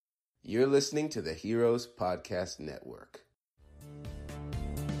You're listening to the Heroes Podcast Network.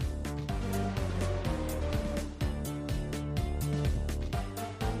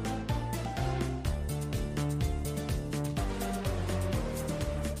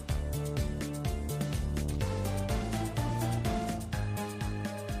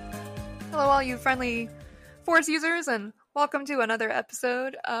 Hello, all you friendly Force users, and welcome to another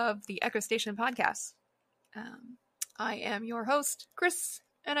episode of the Echo Station Podcast. I am your host, Chris,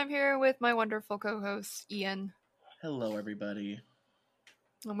 and I'm here with my wonderful co-host, Ian. Hello, everybody.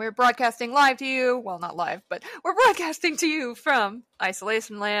 And we're broadcasting live to you. Well, not live, but we're broadcasting to you from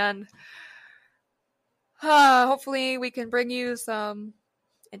Isolation Land. Hopefully we can bring you some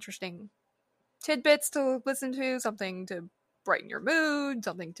interesting tidbits to listen to, something to brighten your mood,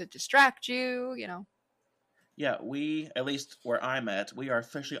 something to distract you, you know. Yeah, we, at least where I'm at, we are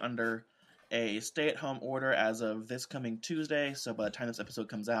officially under a stay-at-home order as of this coming Tuesday, so by the time this episode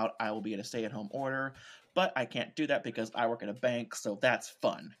comes out, I will be in a stay-at-home order, but I can't do that because I work at a bank, so that's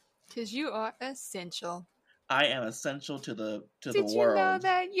fun. Because you are essential. I am essential to the world. Did you know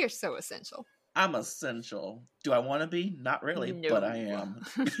that? You're so essential. I'm essential. Do I want to be? Not really, No. but I am.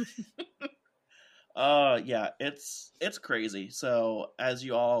 Yeah, it's crazy. So, as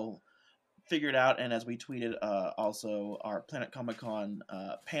you all figured out, and as we tweeted, also, our Planet Comic-Con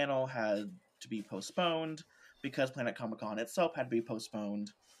panel had to be postponed because Planet Comic-Con itself had to be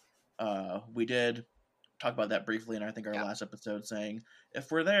postponed. We did talk about that briefly in, I think, our last episode, saying,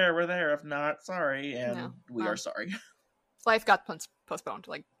 if we're there, we're there. If not, sorry. And we are sorry. Life got postponed,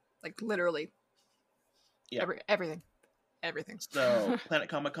 like literally. Yeah. Everything. So, Planet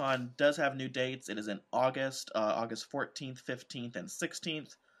Comic-Con does have new dates. It is in August, August 14th, 15th, and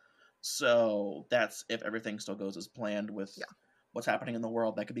 16th. So, that's if everything still goes as planned with what's happening in the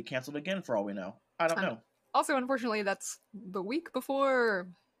world. That could be canceled again for all we know. I don't know. Also, unfortunately, that's the week before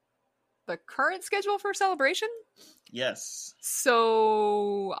the current schedule for Celebration. Yes.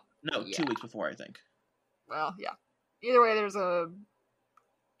 So... No, 2 weeks before, I think. Well, yeah. Either way, there's a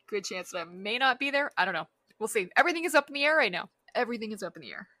good chance that I may not be there. I don't know. We'll see. Everything is up in the air right now. Everything is up in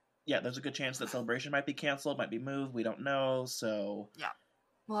the air. Yeah, there's a good chance that Celebration might be canceled, might be moved. We don't know, so... Yeah.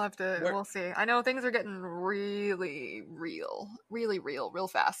 We'll have to... We'll see. I know things are getting really real. Real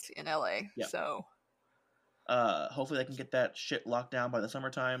fast in LA. Yeah. So... hopefully they can get that shit locked down by the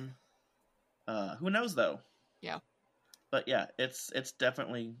summertime. Who knows, though? Yeah. But yeah, it's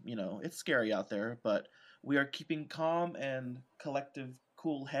definitely, it's scary out there, but we are keeping calm and collective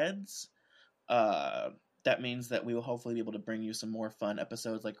cool heads. That means that we will hopefully be able to bring you some more fun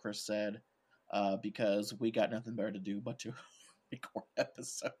episodes, like Chris said, because we got nothing better to do but to record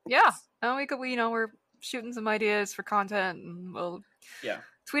episodes. Yeah. And we're shooting some ideas for content, and we'll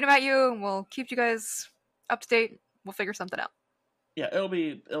tweet them at you, and we'll keep you guys up to date. We'll figure something out. Yeah, it'll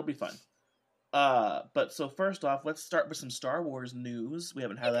be fun. But so first off, let's start with some Star Wars news. We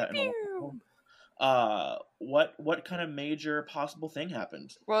haven't had that in a while. What kind of major possible thing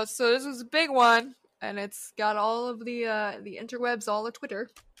happened? Well, so this was a big one, and it's got all of the interwebs, all of Twitter.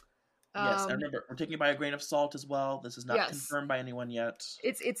 Yes, and remember, we're taking it by a grain of salt as well. This is not confirmed by anyone yet.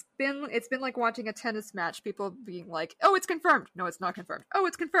 It's been like watching a tennis match. People being like, "Oh, it's confirmed." No, it's not confirmed. Oh,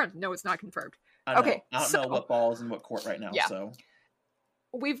 it's confirmed. No, it's not confirmed. Okay, I don't know what ball is in what court right now. Yeah. So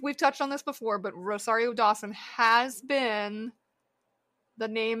we've touched on this before, but Rosario Dawson has been the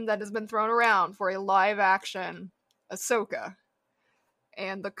name that has been thrown around for a live action Ahsoka,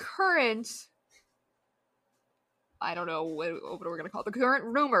 and the current, I don't know what we're gonna call it. The current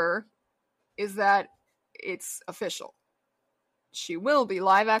rumor is that it's official. She will be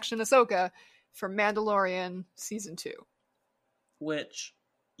live action Ahsoka for Mandalorian season 2. Which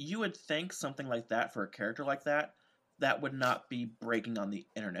you would think something like that for a character like that would not be breaking on the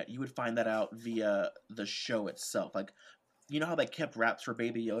internet. You would find that out via the show itself. Like, you know how they kept raps for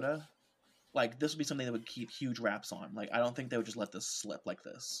Baby Yoda? Like, this would be something that would keep huge raps on. Like, I don't think they would just let this slip like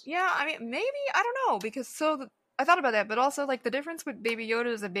this. Yeah, I mean, maybe, I don't know, because I thought about that, but also, like, the difference with Baby Yoda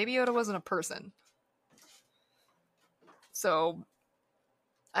is that Baby Yoda wasn't a person. So,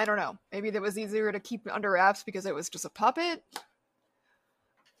 I don't know. Maybe that was easier to keep under wraps because it was just a puppet.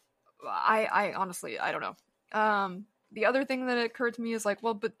 I honestly, I don't know. The other thing that occurred to me is like,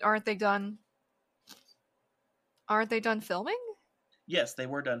 well, but aren't they done filming? Yes, they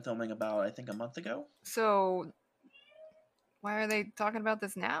were done filming about, I think, a month ago. So, why are they talking about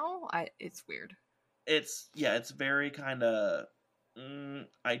this now? It's weird. It's very kind of,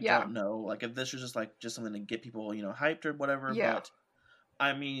 I don't know. Like, if this was just something to get people, hyped or whatever. Yeah. But,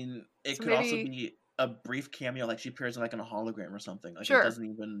 I mean, it could also be a brief cameo, like she appears in, like, in a hologram or something. Like, it doesn't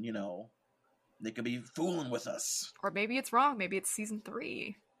even, they could be fooling with us. Or maybe it's wrong. Maybe it's season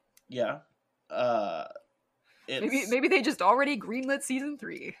 3. Yeah. Maybe they just already greenlit season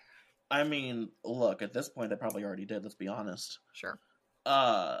 3. I mean, look, at this point, they probably already did, let's be honest. Sure.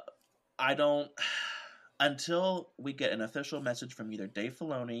 I don't... Until we get an official message from either Dave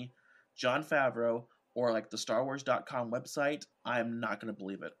Filoni, Jon Favreau, or like the StarWars.com website, I'm not going to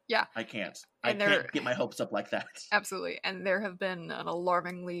believe it. Yeah. I can't. And I can't get my hopes up like that. Absolutely. And there have been an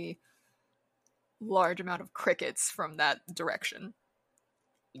alarmingly large amount of crickets from that direction.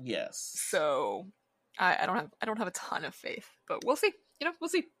 Yes. So I don't have a ton of faith, but we'll see. We'll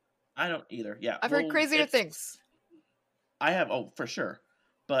see. I don't either. Yeah. I've heard crazier things. I have, for sure.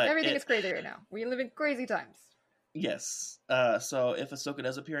 But everything is crazy right now. We live in crazy times. Yes. So if Ahsoka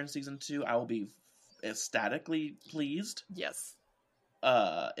does appear in season 2, I will be ecstatically pleased. Yes.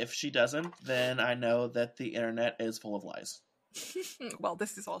 If she doesn't, then I know that the internet is full of lies. Well,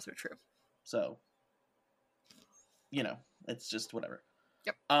 this is also true. So, it's just whatever.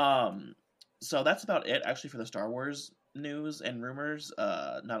 Yep. So that's about it, actually, for the Star Wars news and rumors.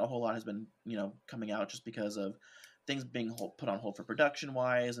 Not a whole lot has been, coming out just because of things being put on hold for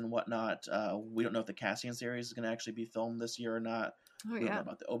production-wise and whatnot. We don't know if the Cassian series is going to actually be filmed this year or not. Oh, we don't know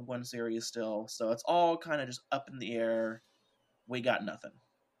about the Obi-Wan series still. So it's all kind of just up in the air. We got nothing.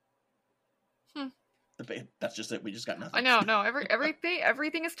 That's just it. We just got nothing. I know. No,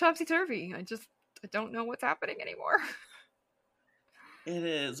 everything is topsy-turvy. I don't know what's happening anymore. It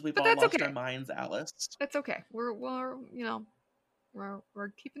is. We've all lost our minds, Alice. That's okay. We're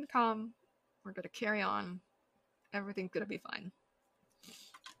keeping calm. We're going to carry on. Everything's going to be fine.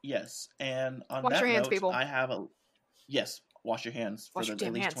 Yes, and on wash that your hands, note, people. I have wash your hands for at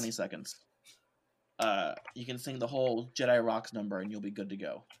least 20 seconds. You can sing the whole Jedi Rocks number and you'll be good to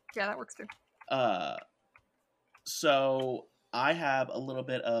go. Yeah, that works too. So I have a little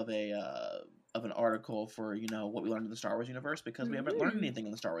bit of an article for what we learned in the Star Wars universe, because we haven't learned anything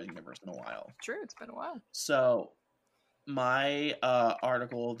in the Star Wars universe in a while. True, it's been a while. So my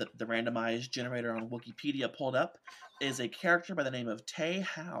article that the randomized generator on Wikipedia pulled up is a character by the name of Tey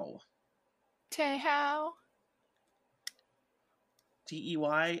How. Tey How.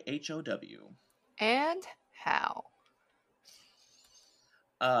 Teyhow. And how?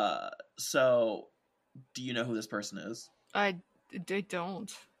 So do you know who this person is? I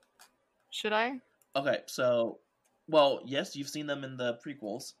don't. Should I? Okay, so, well, yes, you've seen them in the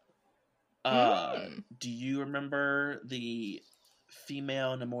prequels. Do you remember the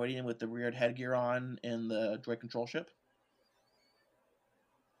female Neimoidian with the weird headgear on in the droid control ship?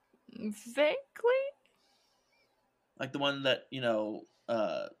 Vaguely? Like the one that,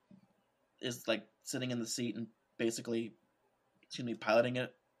 is like sitting in the seat and basically piloting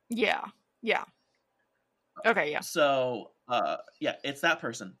it? Yeah. Okay, yeah. So, it's that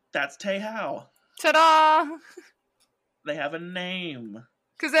person. That's Tey How. Ta-da! They have a name.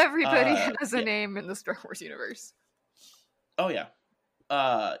 Because everybody has a name in the Star Wars universe. Oh, yeah.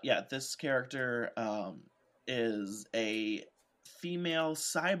 This character is a female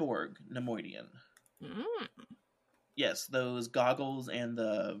cyborg Neimoidian. Yes, those goggles and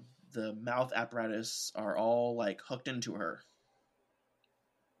the mouth apparatus are all, like, hooked into her.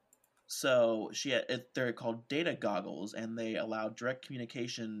 So they're called data goggles, and they allow direct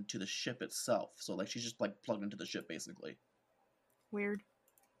communication to the ship itself. So, like, she's just, like, plugged into the ship, basically. Weird.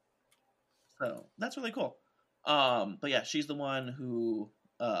 So, that's really cool. But yeah, she's the one who,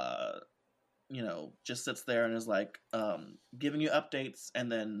 just sits there and is like, giving you updates,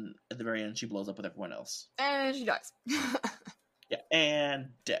 and then at the very end, she blows up with everyone else. And she dies. Yeah,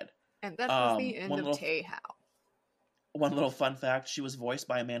 and dead. And that was the end of Tey How. One little fun fact, she was voiced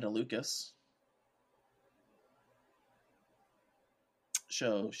by Amanda Lucas.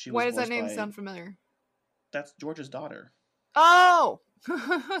 Why does that name sound familiar? That's George's daughter. Oh!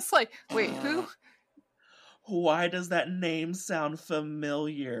 It's like, wait, who? Why does that name sound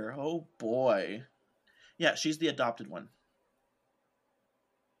familiar? Oh boy. Yeah, she's the adopted one.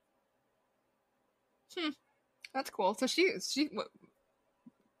 That's cool. So she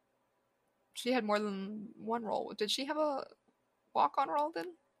had more than one role. Did she have a walk-on role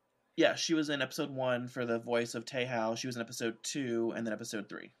then? Yeah, she was in episode 1 for the voice of Tey How. She was in episode 2 and then episode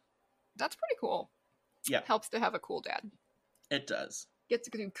 3. That's pretty cool. Yeah. Helps to have a cool dad. It does. Gets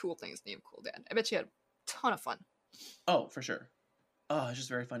to do cool things named Cool Dad. I bet she had a ton of fun. Oh, for sure. Oh, it's just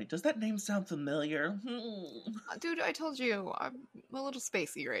very funny. Does that name sound familiar? Dude, I told you, I'm a little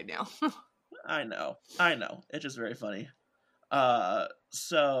spacey right now. I know. It's just very funny.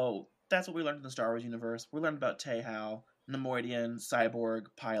 So that's what we learned in the Star Wars universe. We learned about Tey How, Neimoidian, cyborg,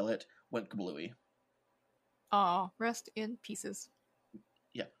 pilot, went kablooey. Aw, rest in pieces.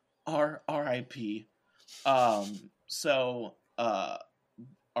 Yeah. R.I.P.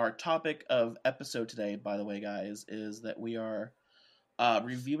 our topic of episode today, by the way, guys, is that we are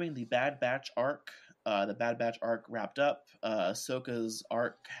reviewing the Bad Batch arc. The Bad Batch arc wrapped up. Ahsoka's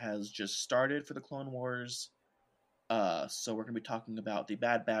arc has just started for the Clone Wars. So we're going to be talking about the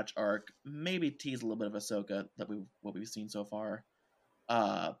Bad Batch arc, maybe tease a little bit of Ahsoka what we've seen so far.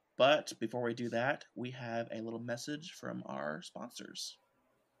 But before we do that, we have a little message from our sponsors.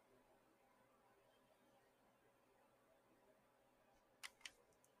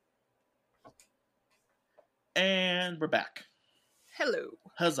 And we're back. Hello.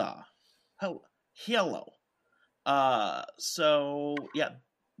 Huzzah. Hello. So yeah,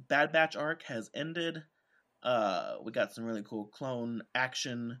 Bad Batch arc has ended. We got some really cool clone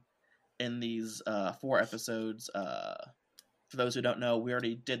action in these 4 episodes. For those who don't know, we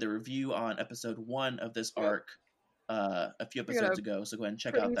already did the review on episode 1 of this arc a few episodes ago, so go ahead and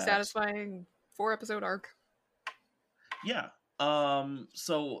check out that. Satisfying 4-episode arc. Yeah.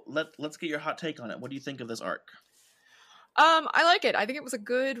 So let's get your hot take on it. What do you think of this arc? I like it. I think it was a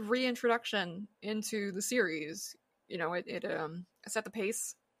good reintroduction into the series. You know, it set the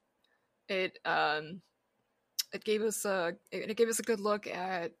pace. It gave us a good look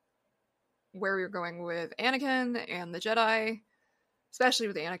at where we were going with Anakin and the Jedi, especially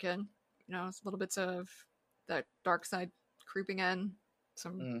with Anakin. You know, it's little bits of that dark side creeping in,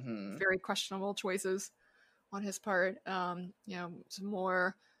 some very questionable choices on his part. You know, some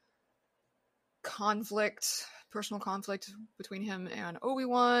more personal conflict between him and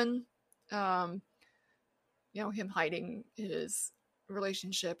Obi-Wan. You know, him hiding his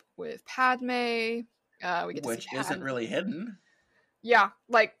relationship with Padme. We get Which isn't really hidden. Yeah,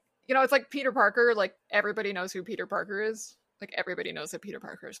 like, you know, it's like Peter Parker. Like, everybody knows who Peter Parker is. Like, everybody knows that Peter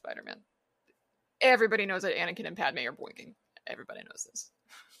Parker is Spider-Man. Everybody knows that Anakin and Padme are boinking. Everybody knows this.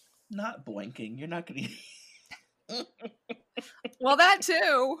 Not boinking. You're not gonna... Well, that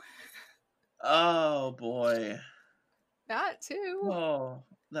too. Oh, boy. That too. Oh,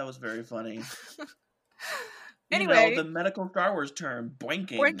 that was very funny. Anyway. You know, the medical Star Wars term,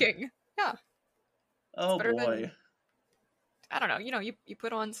 boinking. Boinking. Yeah. Oh, boy. I don't know. You know, you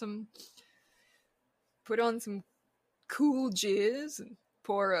put on some cool jizz and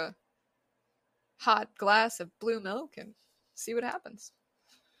pour a hot glass of blue milk and see what happens.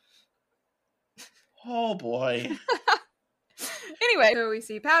 Oh, boy. Anyway, so we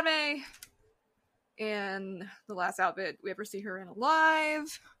see Padme in the last outfit we ever see her in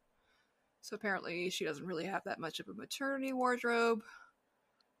alive. So apparently she doesn't really have that much of a maternity wardrobe.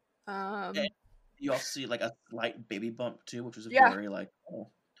 And you also see like a slight baby bump too, which is very like, oh.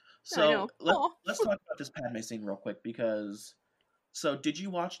 So let's talk about this Padme scene real quick because, so did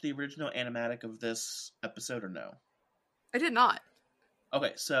you watch the original animatic of this episode or no? I did not.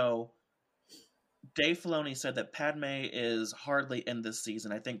 Okay, so Dave Filoni said that Padme is hardly in this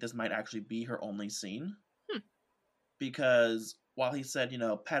season. I think this might actually be her only scene. Because while he said, you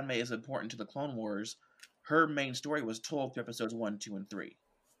know, Padme is important to the Clone Wars, her main story was told through episodes 1, 2, and 3.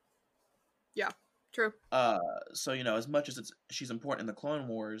 Yeah, true. So, you know, as much as she's important in the Clone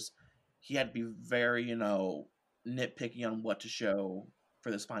Wars, he had to be very, you know, nitpicky on what to show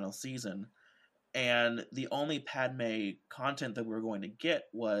for this final season. And the only Padme content that we were going to get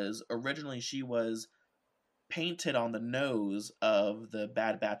was, originally she was painted on the nose of the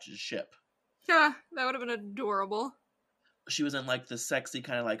Bad Batch's ship. Yeah, that would have been adorable. She was in like the sexy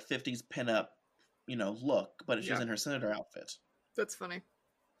kind of like 50s pinup, you know, look, but she was in her senator outfit. That's funny.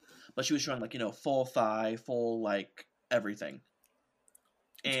 But she was showing like, you know, full thigh, full like everything.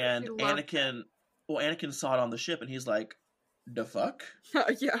 And Anakin saw it on the ship and he's like, the fuck?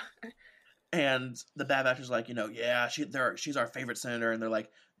 Yeah. And the Bad Batch was like, you know, yeah, she's our favorite senator, and they're like,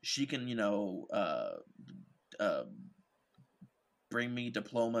 she can, you know, bring me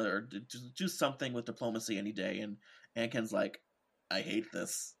diploma or do something with diplomacy any day. And Anakin's like, I hate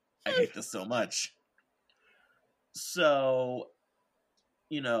this. I hate this so much. So,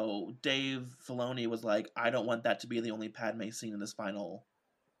 you know, Dave Filoni was like, I don't want that to be the only Padme scene in this final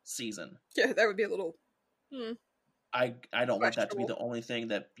season. Yeah, that would be a little... I don't want that to be the only thing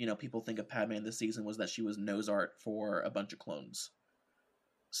that, you know, people think of Padme in this season was that she was nose art for a bunch of clones.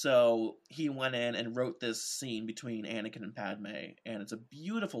 So he went in and wrote this scene between Anakin and Padme, and it's a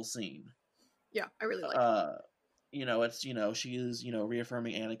beautiful scene. Yeah, I really like it. You know, it's, you know, she is, you know,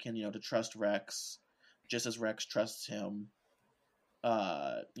 reaffirming Anakin, you know, to trust Rex, just as Rex trusts him.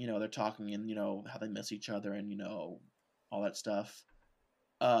 You know, they're talking and, you know, how they miss each other and, you know, all that stuff.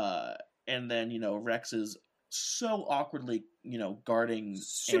 And then, you know, Rex is so awkwardly, you know, guarding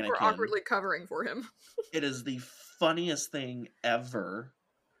Super Anakin. Awkwardly covering for him. It is the funniest thing ever.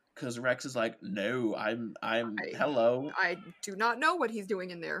 because Rex is like, no, hello. I do not know what he's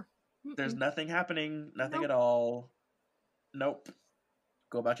doing in there. There's nothing happening, nothing Nope. at all. Nope.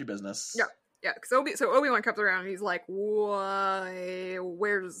 Go about your business. Yeah. Yeah, because Obi-Wan comes around and he's like, "Why?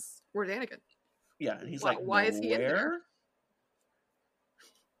 Where's Anakin?" Yeah, and he's why is he in there? Where?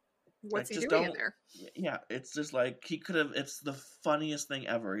 What's like, he doing in there? Yeah, it's just like he could have. It's the funniest thing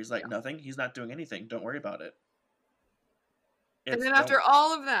ever. He's like, Yeah. nothing. He's not doing anything. Don't worry about it. And then after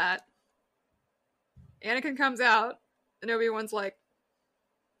all of that, Anakin comes out, and Obi-Wan's like,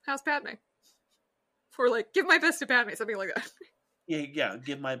 "How's Padme?" For like, "Give my best to Padme," something like that. Yeah,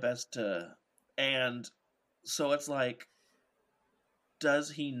 give my best to. And so it's like,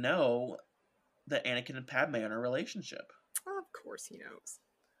 does he know that Anakin and Padme are in a relationship? Of course he knows.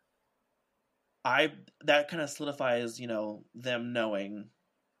 That kind of solidifies, them knowing,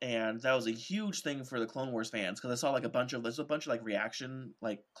 and that was a huge thing for the Clone Wars fans, because I saw like there's a bunch of like reaction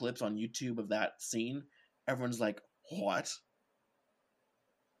like clips on YouTube of that scene. Everyone's like, what?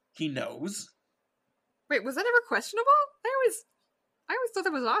 He knows? Wait, was that ever questionable? I always thought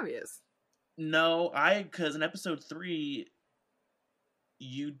that was obvious. No, because in episode 3,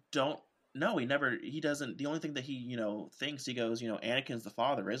 you don't know. He doesn't, the only thing that he, thinks, he goes, Anakin's the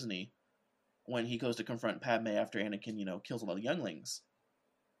father, isn't he? When he goes to confront Padme after Anakin, kills all the younglings.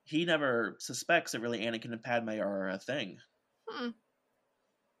 He never suspects that really Anakin and Padme are a thing.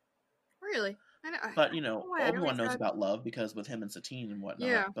 Really? But, Obi-Wan knows about love, because with him and Satine and whatnot.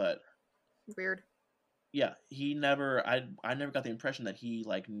 Yeah. But weird. Yeah, he never. I never got the impression that he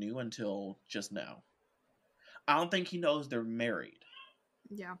knew until just now. I don't think he knows they're married.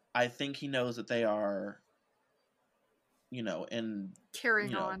 Yeah. I think he knows that they are, and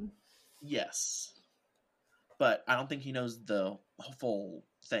carrying on. Yes, but I don't think he knows the full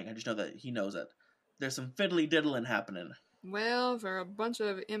thing. I just know that he knows that there's some fiddly diddling happening. Well, for a bunch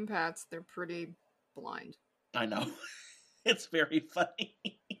of impats, they're pretty blind. I know. It's very funny.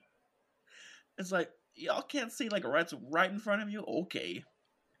 It's like, y'all can't see right in front of you? Okay.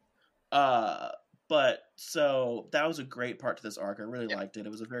 But so that was a great part to this arc. I really liked it.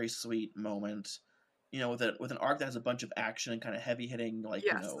 It was a very sweet moment. With an arc that has a bunch of action and kind of heavy hitting,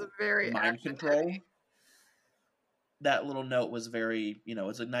 very mind control. Heavy. That little note was very,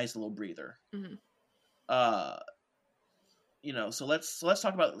 it's a nice little breather. Mm-hmm. So let's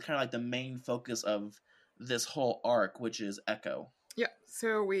talk about kind of the main focus of this whole arc, which is Echo. Yeah.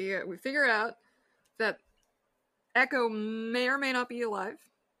 So we figure out that Echo may or may not be alive,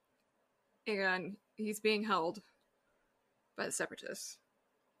 and he's being held by the Separatists.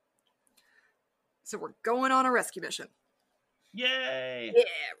 So we're going on a rescue mission. Yay! Yeah,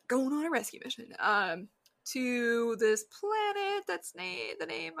 we're going on a rescue mission. To this planet that's the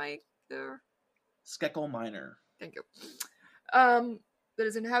name Skekkel Minor. Thank you. That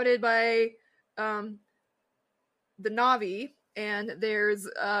is inhabited by the Na'vi, and there's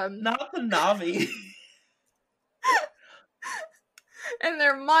not the Na'vi. And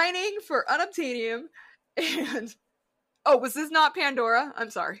they're mining for unobtainium, and was this not Pandora? I'm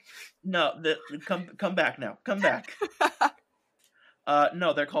sorry. No, come back now. Come back.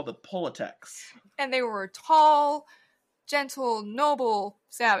 No, they're called the Politex. And they were tall, gentle, noble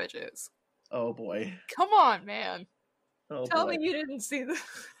savages. Oh boy. Come on, man. Oh, Tell me you didn't see the...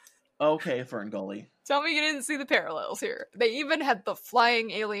 Okay, Ferngully. Tell me you didn't see the parallels here. They even had the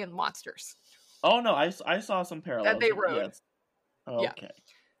flying alien monsters. Oh no, I saw some parallels. That they rode. Yes. Okay.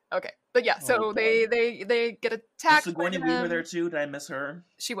 Yeah. Okay. But yeah, so they get attacked. Was Sigourney Weaver there too? Did I miss her?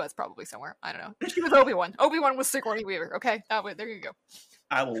 She was probably somewhere. I don't know. She was Obi-Wan. Obi-Wan was Sigourney Weaver. Okay, there you go.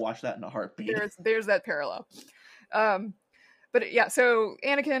 I will watch that in a heartbeat. There's that parallel. But yeah, so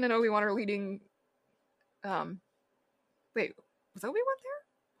Anakin and Obi-Wan are leading. Wait, was Obi-Wan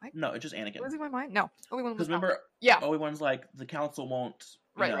there? No, it's just Anakin. Was he in my mind? No, Obi-Wan was. Because remember, Obi-Wan's like, the council won't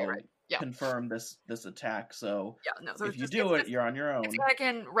confirm this attack. So so if you do it, you're on your own. It's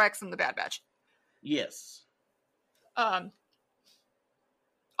Anakin, Rex, and the Bad Batch. Yes. Off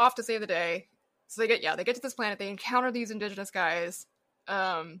to save the day. So they get to this planet. They encounter these indigenous guys,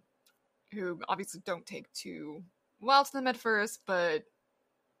 who obviously don't take too well to them at first, but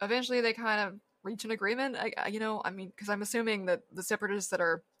eventually they kind of reach an agreement. Because I'm assuming that the separatists that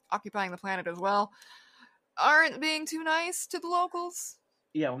are occupying the planet as well aren't being too nice to the locals.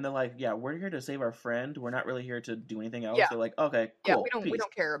 Yeah, when they're like, "Yeah, we're here to save our friend. We're not really here to do anything else." Yeah. They're like, "Okay, cool. Yeah, we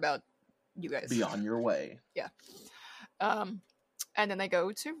don't care about you guys. Be on your way." Yeah. And then they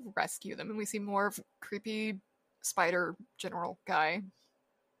go to rescue them, and we see more of creepy spider general guy,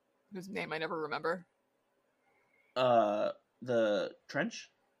 whose name I never remember. The Trench?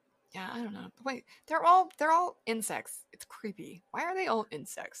 Yeah, I don't know. But wait, they're all insects. It's creepy. Why are they all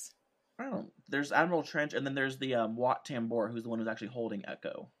insects? I don't know. There's Admiral Trench, and then there's the Wat Tambor, who's the one who's actually holding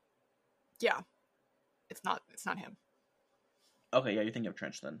Echo. Yeah, it's not him. Okay, yeah, you're thinking of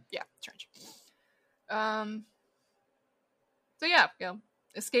Trench then. Yeah, Trench. So yeah,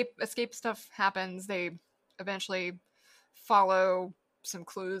 escape stuff happens. They eventually follow some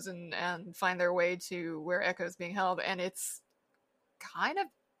clues and find their way to where Echo's being held, and it's kind of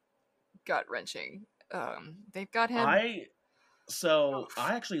gut wrenching. They've got him. I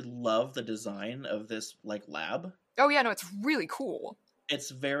actually love the design of this like lab. Oh yeah, no, it's really cool. It's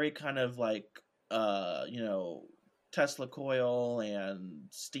very kind of like Tesla coil and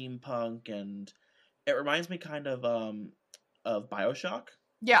steampunk, and it reminds me kind of BioShock.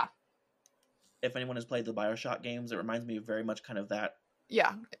 Yeah. If anyone has played the BioShock games, it reminds me very much kind of that.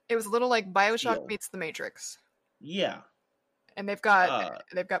 Yeah, it was a little like BioShock feel. meets The Matrix. Yeah. And they've got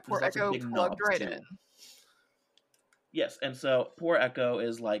poor there's lots of Echo big plugged knobs, right too. in. Yes, and so poor Echo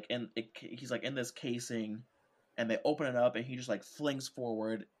is like he's like in this casing, and they open it up, and he just like flings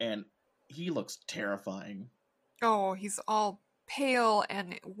forward, and he looks terrifying. Oh, he's all pale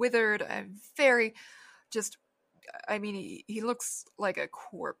and withered and very just, I mean, he looks like a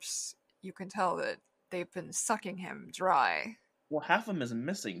corpse. You can tell that they've been sucking him dry. Well, half of him is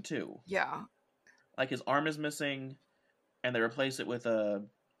missing too. Yeah. Like his arm is missing, and they replace it with a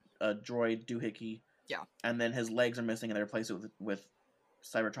droid doohickey. Yeah. And then his legs are missing, and they replace it with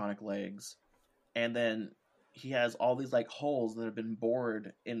Cybertronic legs. And then he has all these like holes that have been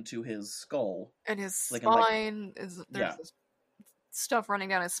bored into his skull. And his Like, spine there's yeah. this stuff running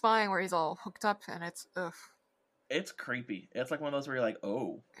down his spine where he's all hooked up, and it's ugh. It's creepy. It's like one of those where you're like,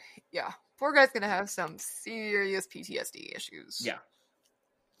 oh. Yeah. Poor guy's gonna have some serious PTSD issues. Yeah.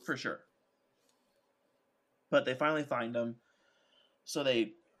 For sure. But they finally find him. So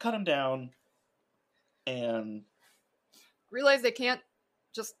they cut him down and realize they can't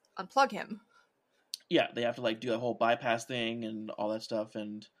just unplug him. Yeah, they have to like do a whole bypass thing and all that stuff,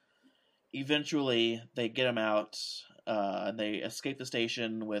 and eventually they get him out. And they escape the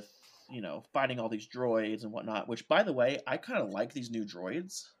station with, fighting all these droids and whatnot. Which, by the way, I kind of like these new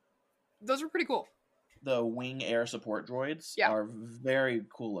droids. Those are pretty cool. The wing air support droids are very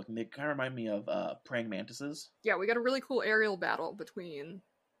cool looking. They kind of remind me of praying mantises. Yeah, we got a really cool aerial battle between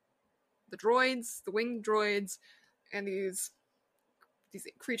the droids, the winged droids, and these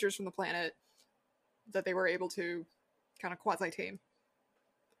creatures from the planet that they were able to kind of quasi-tame.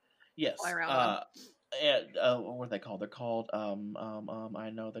 Yes. Fly around what are they called? They're called, I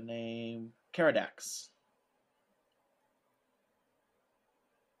know the name, Caradax.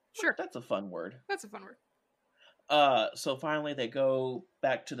 Sure. That's a fun word. That's a fun word. So finally they go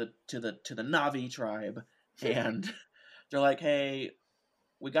back to the Na'vi tribe, and they're like, hey,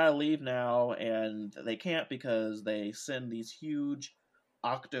 we gotta leave now, and they can't because they send these huge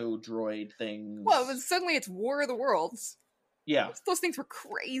octo droid things. Well, suddenly it's War of the Worlds. Yeah. Those things were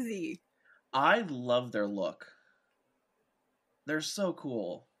crazy. I love their look. They're so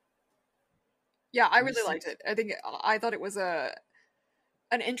cool. Yeah, I really liked it. I thought it was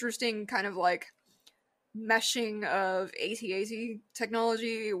an interesting kind of like meshing of AT-AT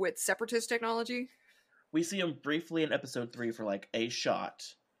technology with Separatist technology. We see them briefly in episode 3 for like a shot,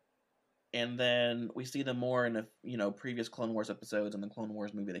 and then we see them more in previous Clone Wars episodes and the Clone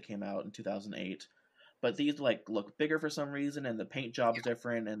Wars movie that came out in 2008. But these like look bigger for some reason, and the paint job's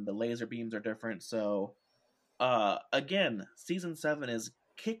different, and the laser beams are different. So, again, season 7 is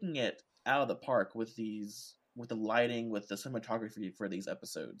kicking it out of the park with the lighting, with the cinematography for these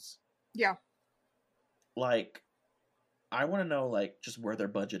episodes. Yeah. Like, I want to know like just where their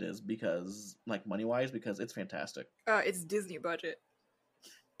budget is, because like money wise, because it's fantastic. It's Disney budget.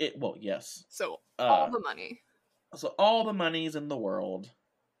 Yes. So all the money. So all the money's in the world.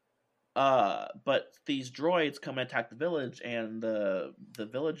 But these droids come and attack the village, and the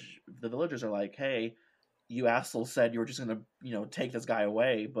villagers are like, "Hey, you assholes said you were just gonna, take this guy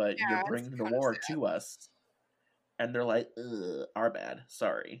away, but you're bringing the war to us." And they're like, "Ugh, our bad,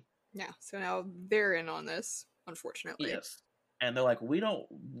 sorry." Yeah. So now they're in on this, unfortunately. Yes. And they're like, "We don't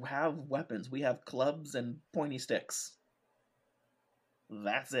have weapons. We have clubs and pointy sticks.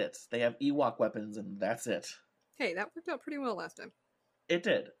 That's it. They have Ewok weapons, and that's it." Hey, that worked out pretty well last time. It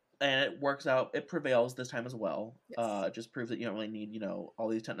did. And it works out, it prevails this time as well. Yes. It just proves that you don't really need, all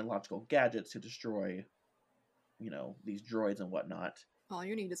these technological gadgets to destroy, these droids and whatnot. All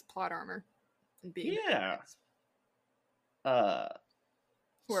you need is plot armor. And being Yeah. So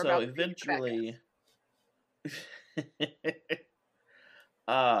eventually...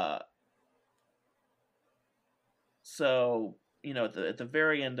 So at the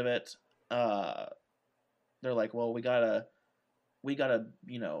very end of it, they're like, well, we gotta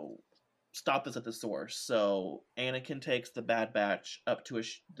stop this at the source. So Anakin takes the Bad Batch up to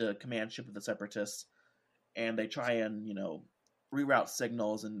the command ship of the Separatists, and they try and reroute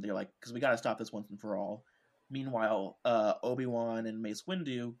signals, and they're like, because we gotta stop this once and for all. Meanwhile, Obi-Wan and Mace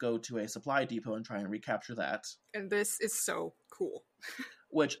Windu go to a supply depot and try and recapture that. And this is so cool.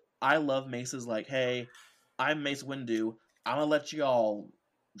 Which I love. Mace's like, hey, I'm Mace Windu. I'm gonna let y'all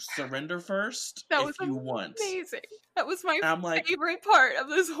surrender first if you want. Amazing. That was my like, favorite part of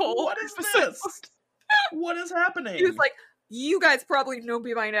this whole What is this? What is happening? He was like, you guys probably know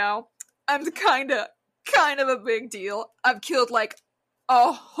me by now. I'm kind of a big deal. I've killed like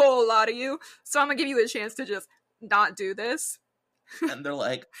a whole lot of you, so I'm gonna give you a chance to just not do this. And they're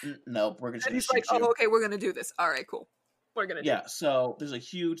like, nope, we're just gonna he's shoot like, you. oh, okay, we're gonna do this. All right, cool. We're gonna do this. So there's a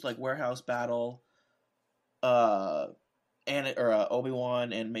huge like warehouse battle.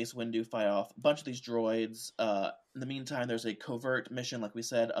 Obi-Wan and Mace Windu fight off a bunch of these droids. In the meantime, there's a covert mission, like we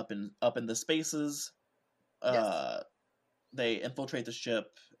said, up in the spaces. Yes. They infiltrate the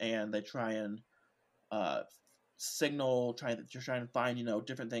ship and they try and signal, trying to find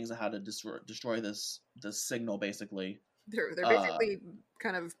different things on how to destroy this signal. Basically, they're basically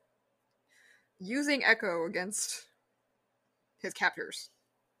kind of using Echo against his captors.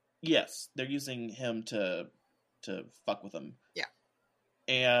 Yes, they're using him to fuck with them. Yeah.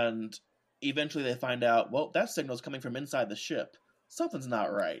 And eventually they find out, well, that signal's coming from inside the ship. Something's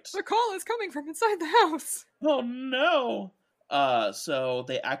not right. The call is coming from inside the house. Oh no! So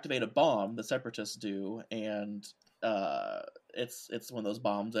they activate a bomb, the Separatists do, and it's one of those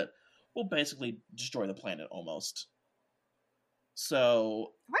bombs that will basically destroy the planet almost.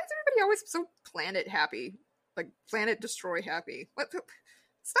 So why is everybody always so planet happy? Like planet destroy happy? What?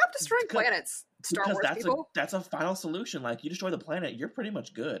 Stop destroying planets, Star Wars people. That's a final solution. Like, you destroy the planet, you're pretty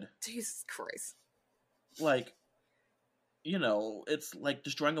much good. Jesus Christ. Like, it's like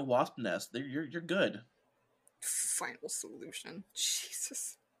destroying a wasp nest. You're good. Final solution.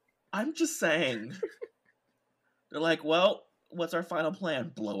 Jesus. I'm just saying. They're like, well, what's our final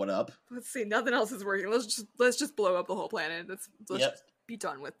plan? Blow it up. Let's see. Nothing else is working. Let's just blow up the whole planet. Let's just be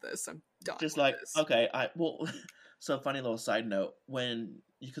done with this. I'm done. Just with like this. Okay, So, funny little side note,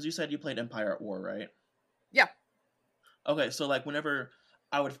 because you said you played Empire at War, right? Yeah. Okay, so like whenever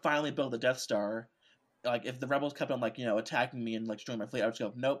I would finally build the Death Star, like if the rebels kept on attacking me and like destroying my fleet, I would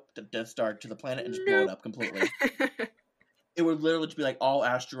just go, nope, the Death Star to the planet and just blow it up completely. It would literally just be like all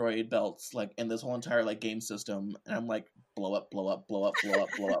asteroid belts like in this whole entire like game system, and I'm like, blow up, blow up, blow up, blow up,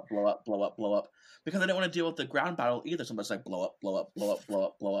 blow up, blow up, blow up, blow up, because I didn't want to deal with the ground battle either. So I'm just like, blow up, blow up, blow up, blow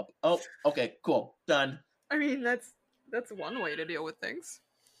up, blow up. Oh, okay, cool, done. I mean, that's one way to deal with things.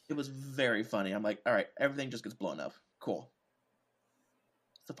 It was very funny. I'm like, all right, everything just gets blown up. Cool.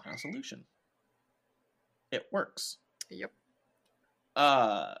 It's the final solution. It works. Yep.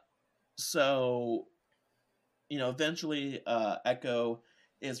 So, eventually, Echo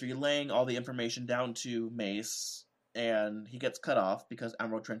is relaying all the information down to Mace, and he gets cut off because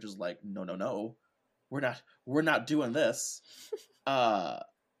Admiral Trench is like, no, we're not doing this.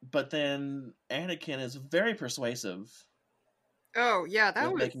 But then Anakin is very persuasive. Oh, yeah,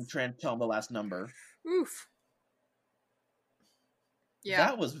 that was... making Trench tell him the last number. Oof. Yeah.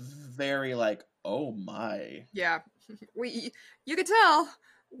 That was very like, oh my. Yeah. You could tell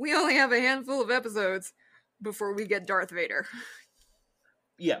we only have a handful of episodes before we get Darth Vader.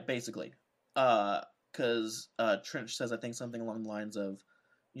 Yeah, basically. Because Trench says, I think, something along the lines of,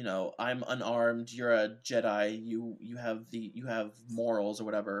 I'm unarmed, you're a Jedi, you have morals or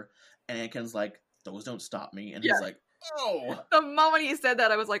whatever, and Anakin's like, those don't stop me, and he's like, oh! The moment he said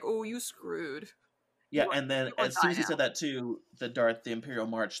that, I was like, oh, you screwed. Yeah, and then as soon as he said that too, the Imperial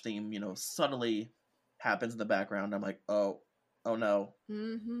March theme, subtly happens in the background. I'm like, oh no.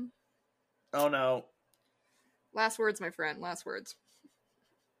 Mm-hmm. Oh no. Last words, my friend, last words.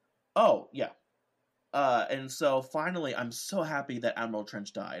 Oh, yeah. And so finally, I'm so happy that Admiral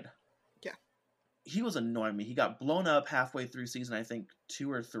Trench died. Yeah. He was annoying me. He got blown up halfway through season, I think,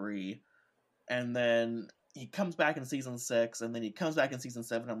 2 or 3. And then he comes back in season 6, and then he comes back in season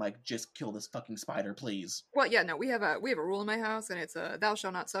 7. I'm like, just kill this fucking spider, please. Well, yeah, no, we have a rule in my house, and it's thou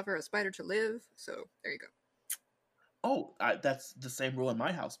shalt not suffer a spider to live. So there you go. Oh, that's the same rule in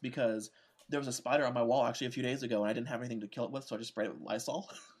my house, because there was a spider on my wall actually a few days ago, and I didn't have anything to kill it with, so I just sprayed it with Lysol.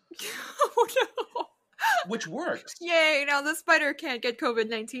 Oh no! Which works. Yay! Now the spider can't get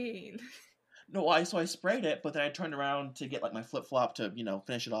COVID-19. No, so I sprayed it, but then I turned around to get like my flip flop to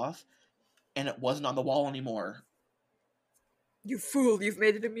finish it off, and it wasn't on the wall anymore. You fool! You've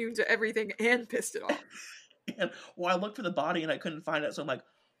made it immune to everything and pissed it off. And well, I looked for the body and I couldn't find it, so I'm like,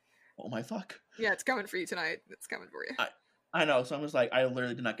 oh my fuck. Yeah, it's coming for you tonight. It's coming for you. I know, so I'm just like, I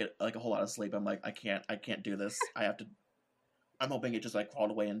literally did not get like a whole lot of sleep. I'm like, I can't do this. I'm hoping it just like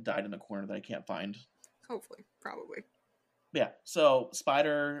crawled away and died in a corner that I can't find. Hopefully, probably. Yeah, so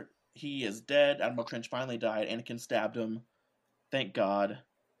Spider, he is dead. Admiral Trench finally died. Anakin stabbed him. Thank God.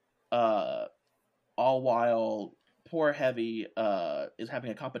 All while poor Heavy is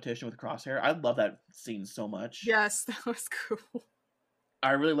having a competition with Crosshair. I love that scene so much. Yes, that was cool.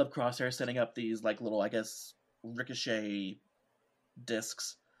 I really love Crosshair setting up these like little, I guess, ricochet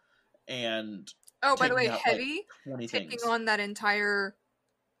discs and Oh, by the way, taking out, Heavy like, 20 taking things. on that entire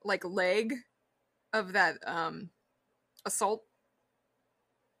like leg of that assault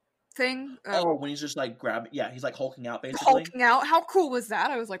thing. Oh, when he's just like he's like hulking out basically. Hulking out. How cool was that?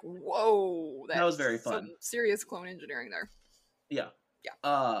 I was like, whoa, That was very fun. Some serious clone engineering there. Yeah.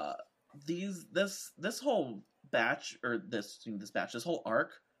 Yeah. This whole batch, or this whole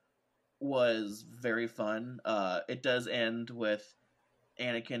arc was very fun. It does end with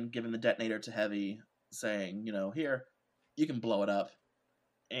Anakin giving the detonator to Heavy, saying, here, you can blow it up.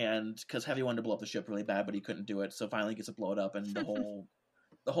 And because Heavy wanted to blow up the ship really bad, but he couldn't do it, so finally he gets to blow it up, and the whole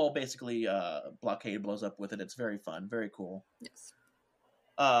basically blockade blows up with it. It's very fun, very cool. Yes.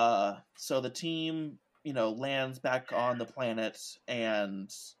 So the team, lands back on the planet,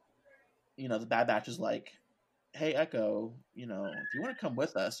 and the Bad Batch is like, hey, Echo, if you want to come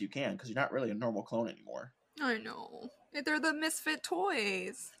with us, you can, because you're not really a normal clone anymore. I know. They're the misfit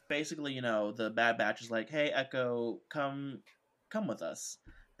toys. Basically, the Bad Batch is like, hey, Echo, come with us.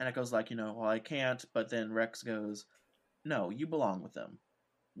 And Echo's like, well, I can't. But then Rex goes, no, you belong with them.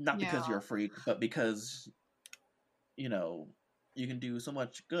 Not because you're a freak, but because, you can do so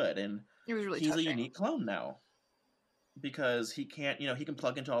much good. And it was really he's touching. a unique clone now. Because he can't, he can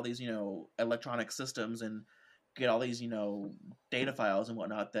plug into all these, electronic systems and get all these, data files and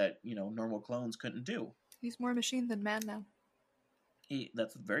whatnot that, normal clones couldn't do. He's more machine than man now.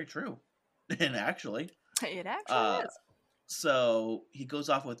 That's very true. And actually. It actually is. So he goes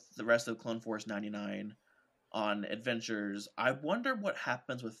off with the rest of Clone Force 99 on adventures. I wonder what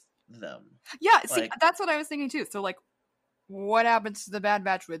happens with them. Yeah, see, that's what I was thinking too. So, like, what happens to the Bad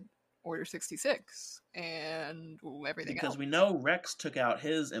Batch with Order 66 and everything else? Because we know Rex took out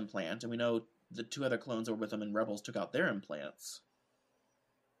his implant, and we know the two other clones that were with him in Rebels took out their implants.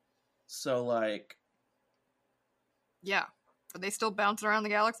 So, like... Yeah. Are they still bouncing around the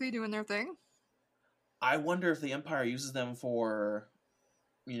galaxy doing their thing? I wonder if the Empire uses them for,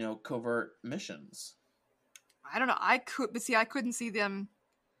 covert missions. I don't know. I couldn't see them...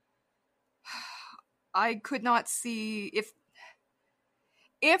 I could not see...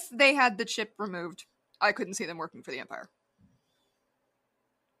 If they had the chip removed, I couldn't see them working for the Empire.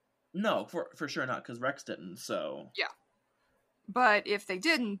 No, for sure not, because Rex didn't, so... Yeah. But if they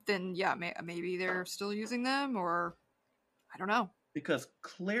didn't, then yeah, maybe they're still using them, or... I don't know. Because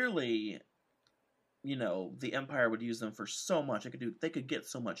clearly, the Empire would use them for so much. They could get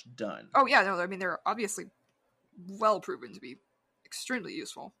so much done. Oh yeah, no, I mean, they're obviously well proven to be extremely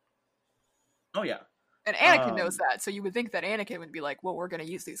useful. Oh yeah. And Anakin knows that, so you would think that Anakin would be like, well, we're going to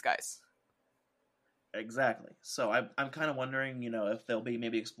use these guys. Exactly. So I'm kind of wondering, if they'll be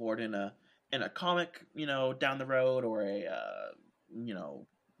maybe explored in a comic, down the road, or a,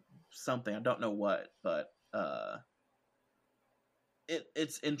 something. I don't know what, but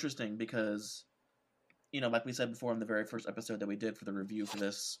it's interesting because, like we said before in the very first episode that we did for the review for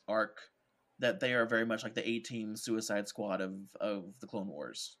this arc, that they are very much like the A-Team Suicide Squad of the Clone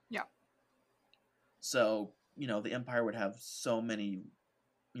Wars. Yeah. So, the Empire would have so many,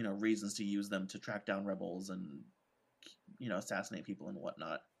 reasons to use them to track down rebels and, assassinate people and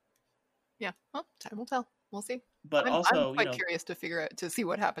whatnot. Yeah, well, time will tell. We'll see. But also, I'm quite curious to see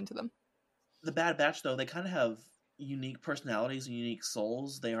what happened to them. The Bad Batch, though, they kind of have unique personalities and unique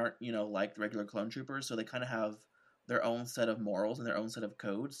souls. They aren't, like the regular clone troopers, so they kind of have their own set of morals and their own set of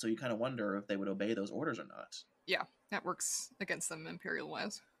codes, so you kind of wonder if they would obey those orders or not. Yeah, that works against them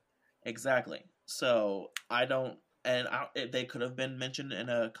Imperial-wise. Exactly. So, they could have been mentioned in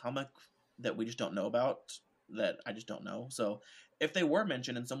a comic that we just don't know about, that I just don't know. So, if they were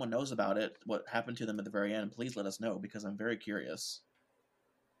mentioned and someone knows about it, what happened to them at the very end, please let us know, because I'm very curious.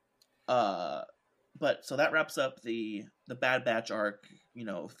 But so that wraps up the Bad Batch arc,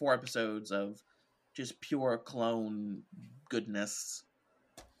 4 episodes of just pure clone goodness.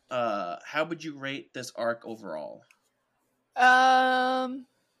 How would you rate this arc overall? Like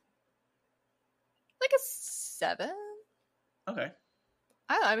a 7. Okay.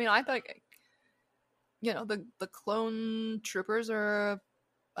 I mean, I thought, the clone troopers are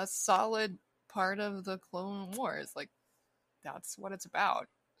a solid part of the Clone Wars. Like, that's what it's about.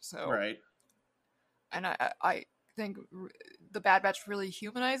 So, Right. and I think the Bad Batch really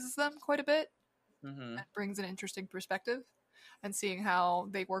humanizes them quite a bit. Mm-hmm. It brings an interesting perspective, and seeing how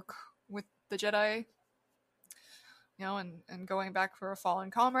they work with the Jedi, you know, and going back for a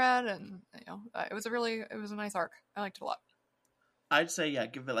fallen comrade, and you know, it was a nice arc. I liked it a lot. I'd say, yeah,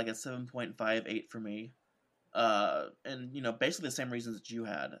 give it like a 7.58 for me. And, you know, basically the same reasons that you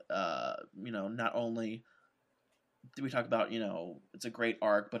had. You know, not only did we talk about, you know, it's a great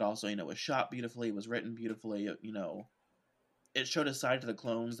arc, but also, you know, it was shot beautifully, it was written beautifully, you know, it showed a side to the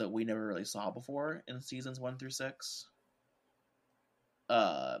clones that we never really saw before in seasons 1 through 6.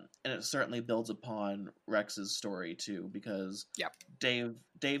 And it certainly builds upon Rex's story too, because Yep.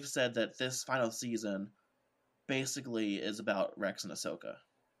 Dave said that this final season basically is about Rex and Ahsoka.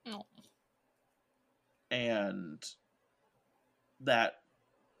 Oh. And that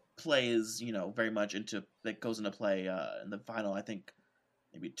plays, you know, very much into, that goes into play in the final, I think,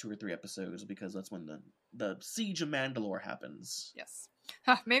 maybe 2 or 3 episodes, because that's when the Siege of Mandalore happens. Yes.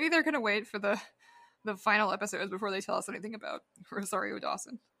 Maybe they're gonna wait for the final episodes before they tell us anything about Rosario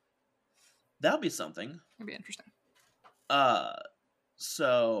Dawson. That'll be something. It'd be interesting.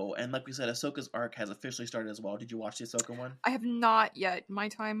 So, and like we said, Ahsoka's arc has officially started as well. Did you watch the Ahsoka one? I have not yet. My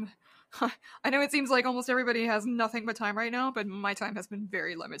time... I know it seems like almost everybody has nothing but time right now, but my time has been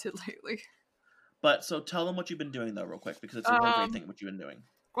very limited lately. But, so tell them what you've been doing, though, real quick, because it's a really great thing what you've been doing.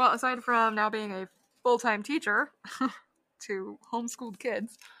 Well, aside from now being a full-time teacher to homeschooled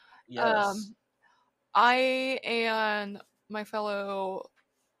kids, Yes. I and my fellow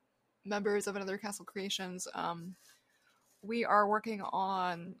members of Another Castle Creations, we are working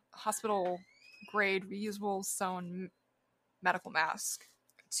on hospital-grade reusable sewn medical mask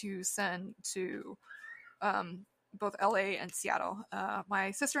to send to both LA and Seattle.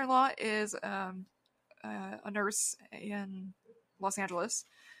 My sister-in-law is a nurse in Los Angeles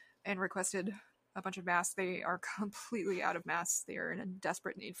and requested a bunch of masks. They are completely out of masks. They are in a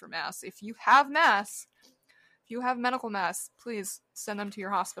desperate need for masks. If you have masks, if you have medical masks, please send them to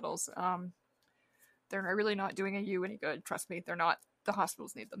your hospitals. They're really not doing you any good. Trust me, they're not. The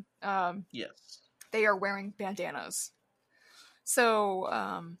hospitals need them. Yes. They are wearing bandanas. So,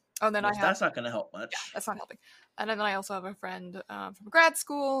 That's not going to help much. Yeah, that's not helping. And then I also have a friend from grad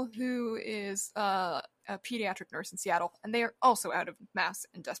school who is a pediatric nurse in Seattle, and they are also out of masks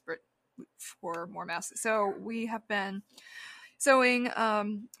and desperate for more masks. So we have been sewing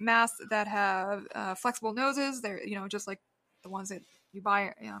masks that have flexible noses. They're, you know, just like the ones that you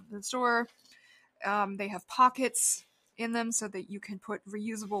buy in the store. They have pockets in them so that you can put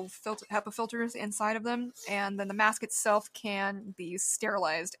reusable HEPA filters inside of them, and then the mask itself can be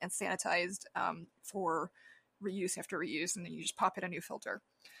sterilized and sanitized for reuse after reuse, and then you just pop in a new filter.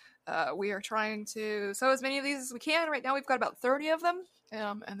 We are trying to sew as many of these as we can. Right now we've got about 30 of them,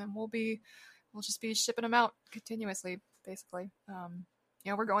 and then we'll just be shipping them out continuously, basically.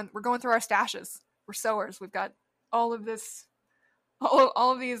 You know, we're going through our stashes. We're sewers. We've got all of this,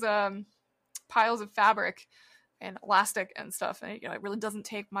 all of these piles of fabric and elastic and stuff, and you know, it really doesn't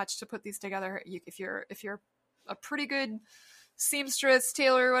take much to put these together. If you're a pretty good seamstress,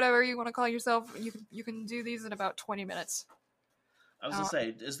 tailor, whatever you want to call yourself, you can do these in about 20 minutes. I was going to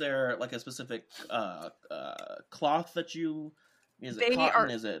say, is there like a specific cloth that you... Is it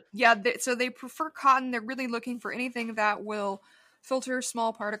cotton? Is it... Yeah, so they prefer cotton. They're really looking for anything that will filter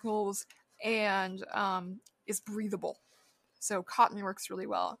small particles and is breathable. So cotton works really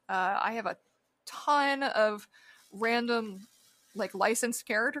well. I have a ton of random, like, licensed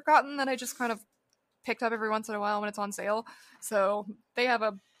character cotton that I just kind of picked up every once in a while when it's on sale. So they have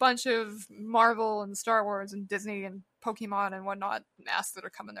a bunch of Marvel and Star Wars and Disney and Pokemon and whatnot masks that are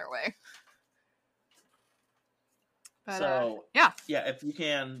coming their way. But, so yeah, if you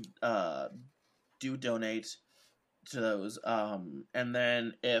can do donate to those, and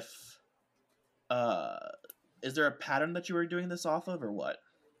then if is there a pattern that you were doing this off of, or what?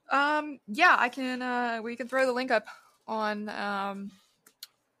 Yeah, I can we can throw the link up on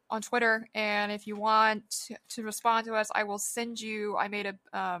Twitter, and if you want to respond to us, I will send you. I made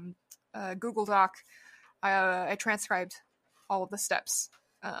a Google Doc. I transcribed all of the steps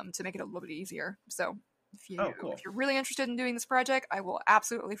to make it a little bit easier. So if you're really interested in doing this project, I will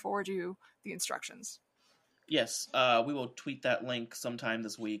absolutely forward you the instructions. Yes, we will tweet that link sometime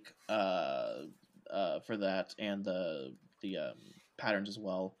this week for that, and the patterns as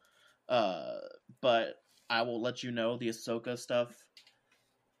well. But I will let you know the Ahsoka stuff.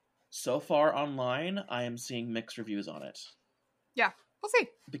 So far online, I am seeing mixed reviews on it. Yeah, we'll see.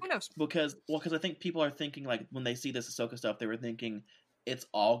 Who knows? Because I think people are thinking, like, when they see this Ahsoka stuff, they were thinking it's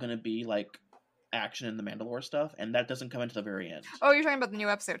all going to be, like, action in the Mandalore stuff, and that doesn't come into the very end. Oh, you're talking about the new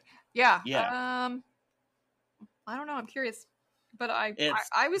episode. Yeah. Yeah. I don't know. I'm curious, but I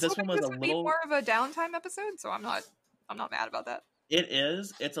was this hoping one was this a would little be more of a downtime episode, so I'm not mad about that. It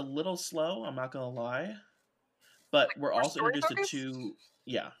is. It's a little slow. I'm not gonna lie, but Like, we're more also story introduced focused? to two.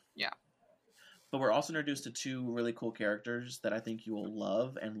 Yeah. Yeah. But we're also introduced to two really cool characters that I think you will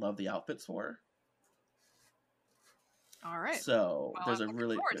love and love the outfits for. All right. So Well, there's I'm a looking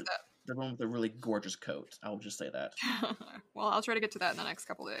really forward to that. the one with a really gorgeous coat. I will just say that. Well, I'll try to get to that in the next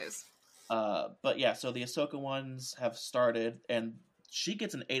couple of days. But yeah, so the Ahsoka ones have started, and she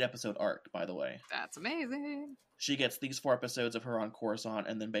gets an 8-episode arc, by the way. That's amazing. She gets these 4 episodes of her on Coruscant,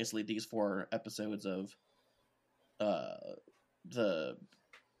 and then basically these 4 episodes of the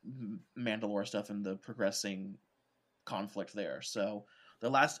Mandalore stuff and the progressing conflict there. So the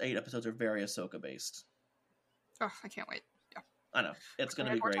last 8 episodes are very Ahsoka based. Oh, I can't wait. Yeah. I know it's going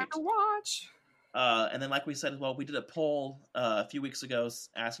to be More great. time to watch. And then, like we said as well, we did a poll a few weeks ago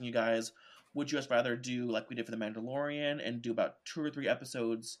asking you guys, would you guys rather do like we did for The Mandalorian and do about 2 or 3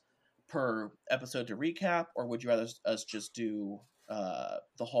 episodes per episode to recap, or would you rather us just do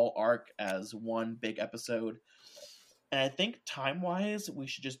the whole arc as one big episode? And I think time-wise, we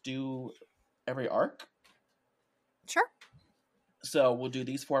should just do every arc. Sure. So we'll do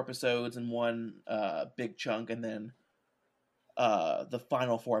these 4 episodes in one big chunk, and then the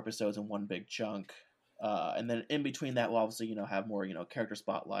final 4 episodes in one big chunk. And then in between that, we'll obviously, have more, character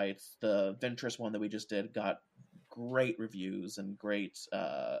spotlights. The Ventress one that we just did got great reviews and great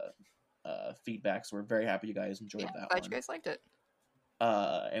feedback, so we're very happy you guys enjoyed that Glad one. you guys liked it.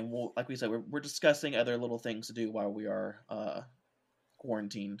 And we'll, like we said, we're discussing other little things to do while we are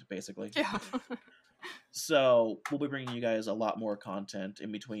quarantined, basically. Yeah. So we'll be bringing you guys a lot more content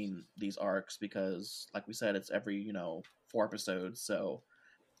in between these arcs because, like we said, it's every 4 episodes. So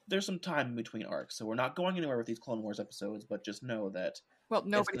there's some time in between arcs. So we're not going anywhere with these Clone Wars episodes, but just know that Well, it's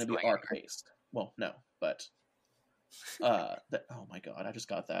nobody's going to be arc based. Well, no, but oh my god, I just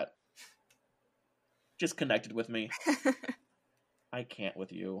got that. Just connected with me. I can't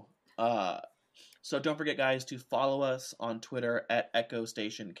with you. So don't forget, guys, to follow us on Twitter at Echo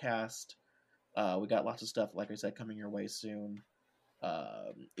Station Cast. We got lots of stuff, like I said, coming your way soon.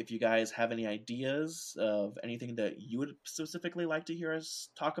 If you guys have any ideas of anything that you would specifically like to hear us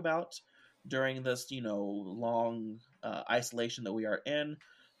talk about during this, long isolation that we are in,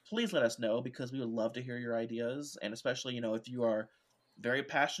 please let us know, because we would love to hear your ideas. And especially, if you are very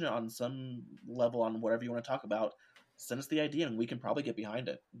passionate on some level on whatever you want to talk about, send us the idea and we can probably get behind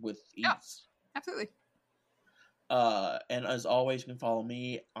it with ease. Yeah, absolutely. And as always, you can follow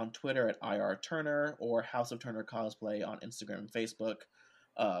me on Twitter at IR Turner or House of Turner Cosplay on Instagram and Facebook.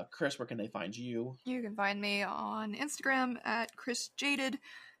 Chris, where can they find you? You can find me on Instagram at Chris Jaded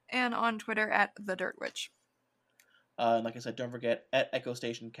and on Twitter at The Dirt Witch. And like I said, don't forget, at Echo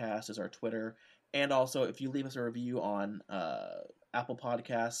Station Cast is our Twitter. And also, if you leave us a review on Apple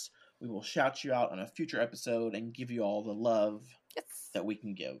Podcasts, we will shout you out on a future episode and give you all the love that we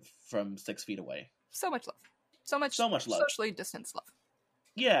can give from 6 feet away. So much love. So much love. Socially distanced love.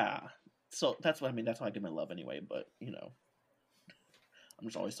 Yeah. So that's how I give my love anyway, but I'm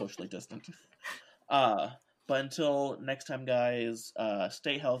just always socially distant. But until next time, guys,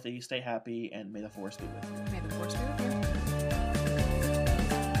 stay healthy, stay happy, and may the Force be with you. May the Force be with you.